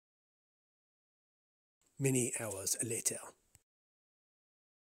many hours later.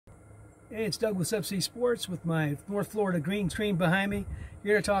 Hey, it's Doug with Subsea Sports with my North Florida green screen behind me.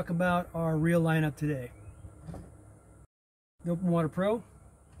 Here to talk about our reel lineup today. The M.O.A.R Pro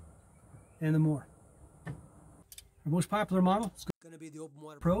and the M.O.A.R. Our most popular model is going to be the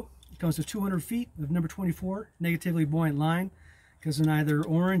M.O.A.R Pro. It comes with 200 feet of number 24 negatively buoyant line. It comes in either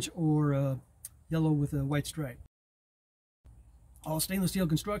orange or yellow with a white stripe. All stainless steel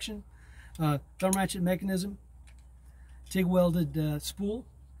construction, thumb ratchet mechanism, TIG welded spool.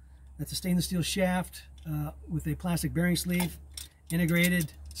 That's a stainless steel shaft with a plastic bearing sleeve,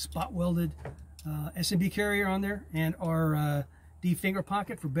 integrated spot welded SMB carrier on there, and our D finger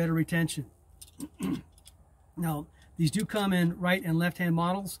pocket for better retention. Now, these do come in right and left hand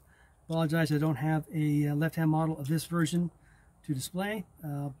models. Apologize, I don't have a left hand model of this version to display.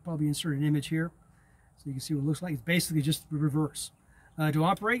 I'll probably insert an image here so you can see what it looks like. It's basically just the reverse. To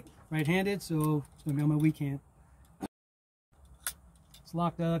operate, right-handed, so it's going to be on my weak hand. It's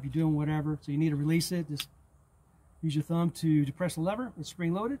locked up, you're doing whatever, so you need to release it. Just use your thumb to depress the lever. It's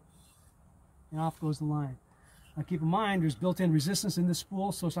spring-loaded, and off goes the line. Now keep in mind, there's built-in resistance in this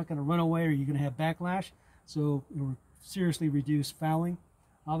spool, so it's not going to run away or you're going to have backlash, so it will seriously reduce fouling.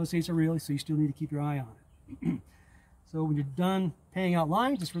 Obviously, it's a reel, so you still need to keep your eye on it. So when you're done paying out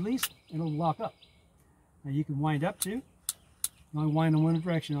line, just release, and it'll lock up. Now you can wind up too. You only wind in one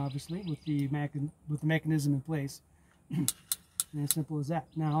direction, obviously, with the mechanism in place. And as simple as that.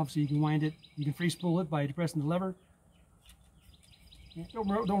 Now, obviously, you can wind it. You can free spool it by depressing the lever.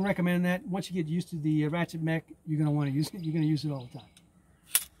 Don't recommend that. Once you get used to the ratchet mech, you're going to want to use it. You're going to use it all the time.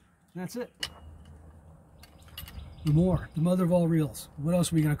 And that's it. The M.O.A.R, the mother of all reels. What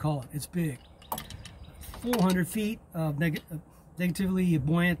else are we going to call it? It's big. 400 feet of negatively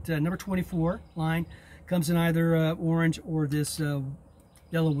buoyant number 24 line. Comes in either orange or this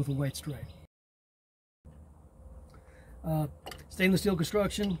yellow with a white stripe. Stainless steel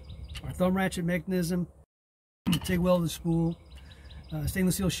construction, our thumb ratchet mechanism, TIG welded spool,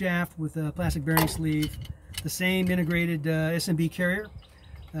 stainless steel shaft with a plastic bearing sleeve, the same integrated SMB carrier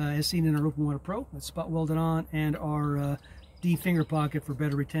as seen in our M.O.A.R Pro. That's spot welded on, and our D finger pocket for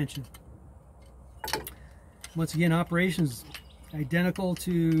better retention. Once again, operations identical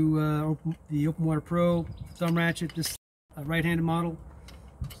to the M.O.A.R Pro thumb ratchet, this right-handed model.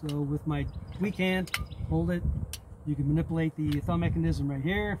 So with my weak hand, hold it. You can manipulate the thumb mechanism right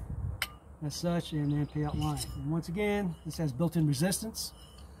here, as such, and then pay out line. And once again, this has built-in resistance,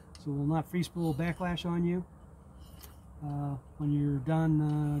 so it will not free spool backlash on you. When you're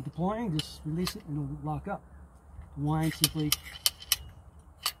done deploying, just release it and it'll lock up. Wind, simply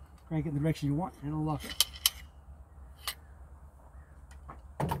crank it in the direction you want, and it'll lock up.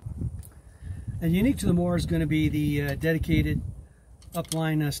 And unique to the M.O.A.R is going to be the dedicated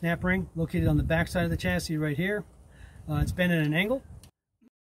upline snap ring located on the back side of the chassis right here. It's bent at an angle.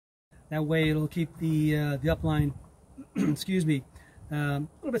 That way it'll keep the upline excuse me, a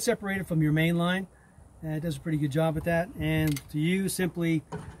little bit separated from your main line. It does a pretty good job at that. And to use, simply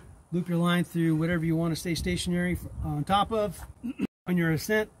loop your line through whatever you want to stay stationary on top of. On your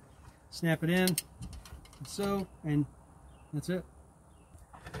ascent, snap it in, like so, and that's it.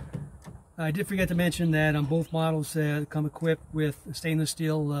 I did forget to mention that on both models come equipped with a stainless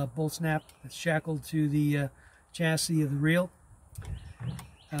steel bolt snap that's shackled to the chassis of the reel.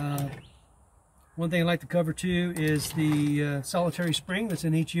 One thing I'd like to cover too is the solitary spring that's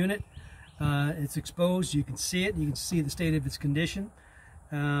in each unit. It's exposed, you can see it, you can see the state of its condition.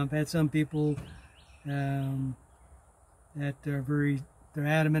 I've had some people that are they're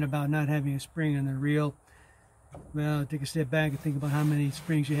adamant about not having a spring in their reel. Well, take a step back and think about how many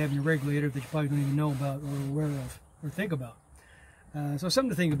springs you have in your regulator that you probably don't even know about or aware of or think about. So something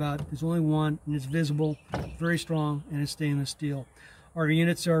to think about. There's only one, and it's visible, very strong, and it's stainless steel. Our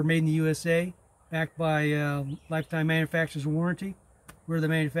units are made in the USA, backed by lifetime manufacturer's warranty. We're the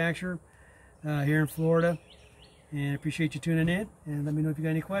manufacturer here in Florida, and I appreciate you tuning in, and let me know if you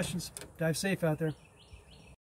got any questions. Dive safe out there.